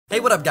Hey,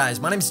 what up guys?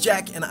 My name's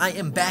Jack and I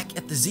am back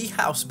at the Z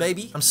house,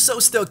 baby. I'm so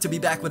stoked to be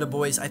back with the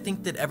boys. I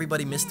think that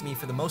everybody missed me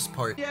for the most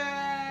part.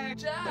 Yay,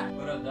 Jack!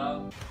 What up,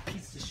 dog?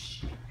 Piece of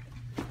shit.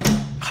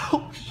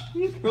 Oh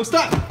shit, bro,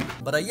 stop!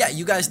 But yeah,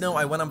 you guys know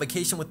I went on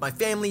vacation with my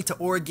family to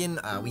Oregon.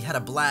 We had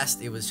a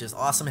blast. It was just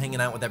awesome hanging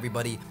out with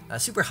everybody.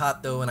 Super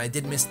hot though, and I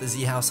did miss the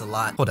Z house a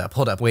lot.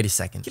 Hold up, wait a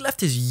second. He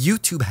left his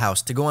YouTube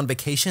house to go on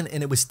vacation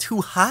and it was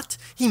too hot?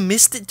 He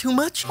missed it too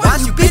much?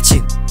 Why's you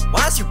bitching?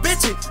 Why's you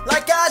bitching?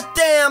 Like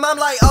goddamn, I'm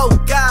like, oh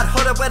god,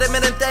 hold up, wait a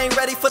minute, they ain't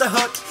ready for the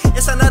hook.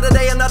 It's another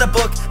day, another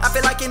book. I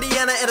feel like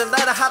Indiana and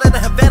Atlanta, hotter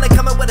than Havana,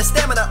 coming with a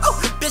stamina. Oh,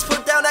 bitch,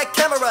 put down that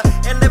camera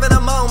and live in a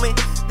moment.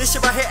 This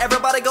shit right here,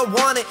 everybody gon'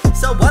 want it.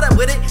 So what up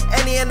with it?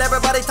 Any and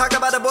everybody talk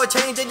about the boy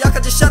changing. Y'all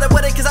can just shut up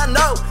with it, cause I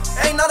know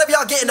ain't none of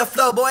y'all getting the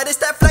flow, boy. This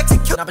that flex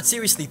and kill. Nah, but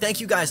seriously,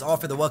 thank you guys all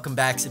for the welcome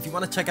backs. If you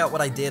want to check out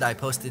what I did, I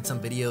posted some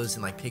videos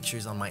and like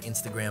pictures on my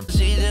Instagram.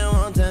 She didn't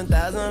want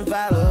 10,000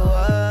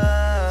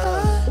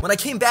 followers. When I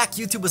came back,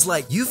 YouTube was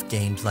like, you've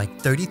gained like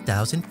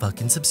 30,000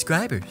 fucking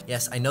subscribers.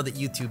 Yes, I know that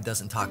YouTube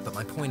doesn't talk, but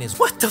my point is,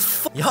 what the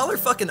fuck? Y'all are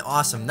fucking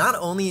awesome. Not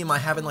only am I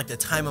having like the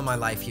time of my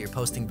life here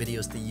posting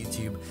videos to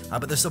YouTube,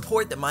 but the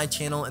support that my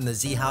channel and the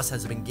Z house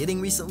has been getting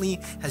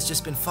recently has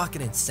just been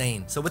fucking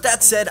insane. So with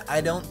that said,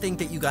 I don't think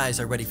that you guys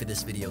are ready for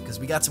this video because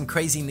we got some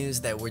crazy news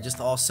that we're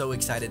just all so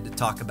excited to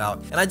talk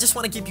about. And I just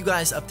want to keep you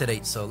guys up to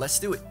date, so let's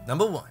do it.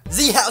 Number 1,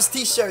 Z house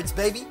t-shirts,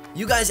 baby.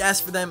 You guys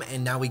asked for them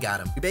and now we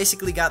got them. We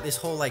basically got this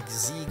whole like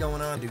Z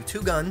going on. Do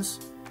 2 guns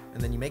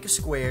and then you make a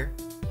square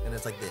and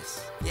it's like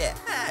this. Yeah,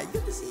 you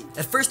get the Z.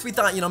 At first we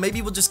thought, you know,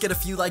 maybe we'll just get a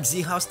few like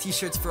Z house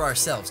t-shirts for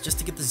ourselves just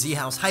to get the Z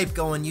house hype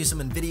going, use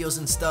them in videos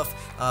and stuff.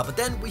 But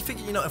then we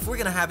figured, you know, if we're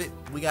gonna have it,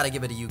 we gotta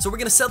give it to you. So we're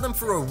gonna sell them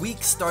for a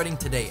week starting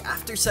today.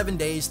 After 7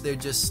 days, they're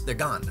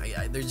gone.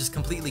 They're just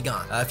completely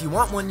gone. If you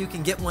want one, you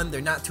can get one.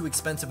 They're not too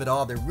expensive at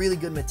all. They're really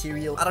good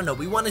material. I don't know.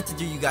 We wanted to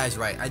do you guys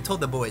right. I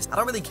told the boys, I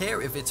don't really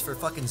care if it's for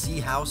fucking Z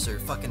house or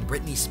fucking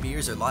Britney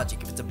Spears or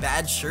Logic. If it's a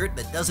bad shirt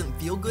that doesn't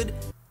feel good,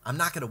 I'm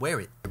not gonna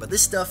wear it. But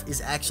this stuff is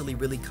actually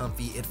really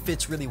comfy. It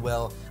fits really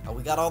well.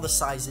 We got all the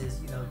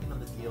sizes, you know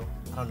the deal.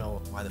 I don't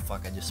know why the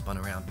fuck I just spun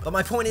around. But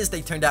my point is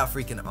they turned out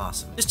freaking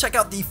awesome. Just check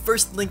out the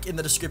first link in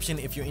the description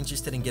if you're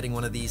interested in getting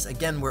one of these.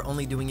 Again, we're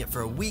only doing it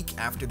for a week.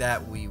 After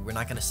that, we're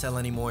not gonna sell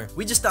anymore.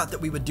 We just thought that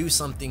we would do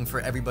something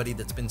for everybody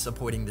that's been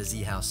supporting the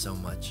Z house so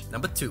much.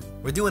 Number 2,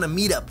 we're doing a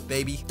meetup,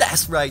 baby.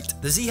 That's right.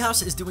 The Z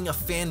house is doing a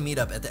fan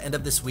meetup at the end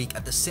of this week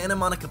at the Santa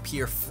Monica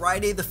Pier,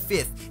 Friday the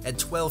 5th at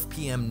 12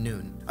 p.m.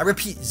 noon. I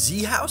repeat,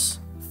 Z house,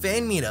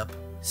 fan meetup,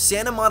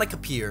 Santa Monica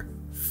Pier,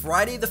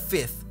 Friday the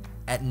 5th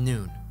at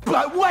noon.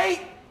 But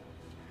wait!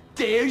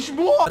 There's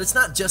more! But it's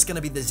not just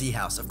gonna be the Z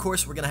house. Of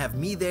course, we're gonna have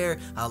me there,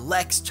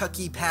 Lex,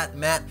 Chucky, Pat,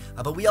 Matt,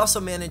 but we also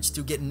managed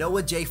to get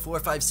Noah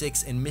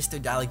J456 and Mr.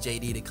 Dalek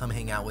JD to come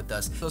hang out with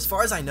us. So as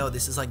far as I know,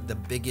 this is like the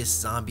biggest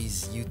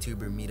zombies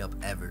YouTuber meetup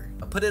ever.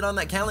 Put it on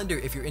that calendar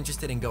if you're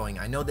interested in going.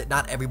 I know that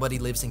not everybody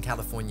lives in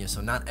California, so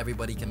not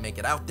everybody can make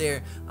it out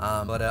there,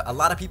 but a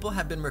lot of people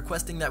have been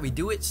requesting that we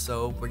do it,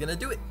 so we're gonna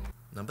do it.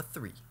 Number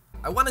 3.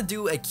 I want to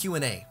do a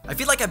Q&A. I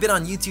feel like I've been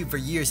on YouTube for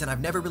years and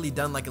I've never really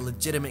done like a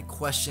legitimate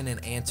question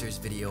and answers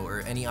video or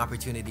any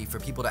opportunity for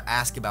people to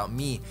ask about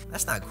me.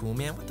 That's not cool,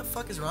 man. What the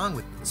fuck is wrong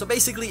with me? So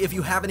basically, if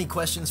you have any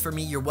questions for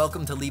me, you're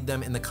welcome to leave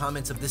them in the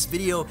comments of this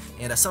video,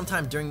 and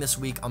sometime during this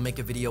week, I'll make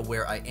a video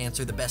where I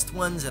answer the best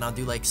ones and I'll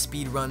do like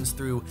speed runs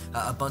through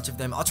a bunch of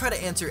them. I'll try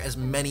to answer as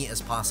many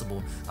as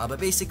possible, but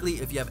basically,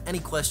 if you have any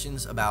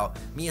questions about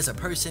me as a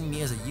person,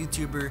 me as a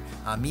YouTuber,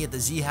 me at the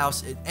Z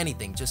house,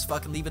 anything, just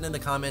fucking leave it in the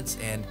comments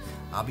and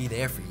I'll be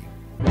there for you.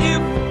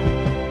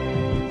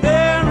 If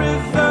there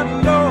is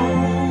a low.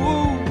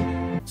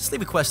 Just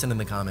leave a question in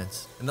the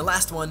comments. And the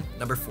last one,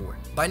 number 4.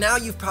 By now,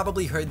 you've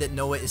probably heard that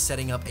Noah is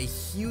setting up a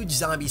huge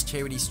zombies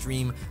charity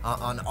stream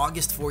on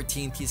August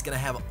 14th. He's gonna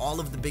have all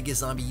of the biggest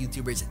zombie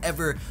YouTubers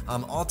ever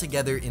all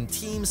together in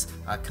teams,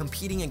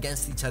 competing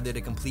against each other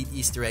to complete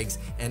Easter eggs,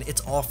 and it's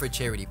all for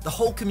charity. The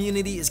whole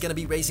community is gonna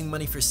be raising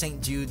money for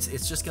St. Jude's.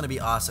 It's just gonna be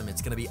awesome.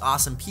 It's gonna be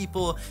awesome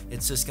people.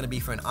 It's just gonna be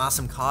for an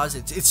awesome cause.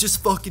 It's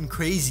just fucking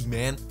crazy,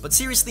 man. But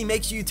seriously,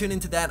 make sure you tune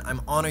into that.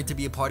 I'm honored to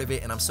be a part of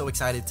it, and I'm so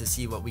excited to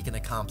see what we can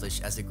accomplish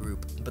as a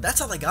group. But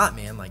that's all I got,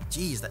 man. Like,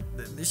 geez,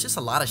 there's just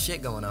a lot of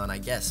shit going on, I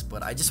guess.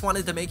 But I just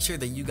wanted to make sure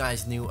that you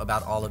guys knew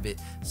about all of it.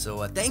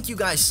 So thank you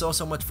guys so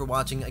much for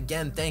watching.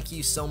 Again, thank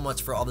you so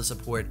much for all the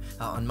support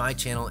on my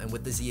channel and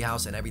with the Z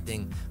house and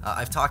everything.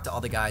 I've talked to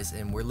all the guys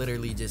and we're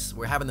literally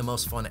we're having the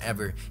most fun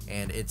ever,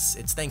 and it's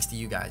thanks to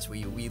you guys.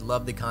 We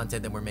love the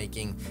content that we're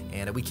making,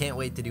 and we can't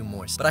wait to do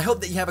more. But I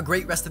hope that you have a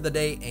great rest of the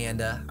day,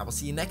 and I will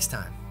see you next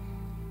time.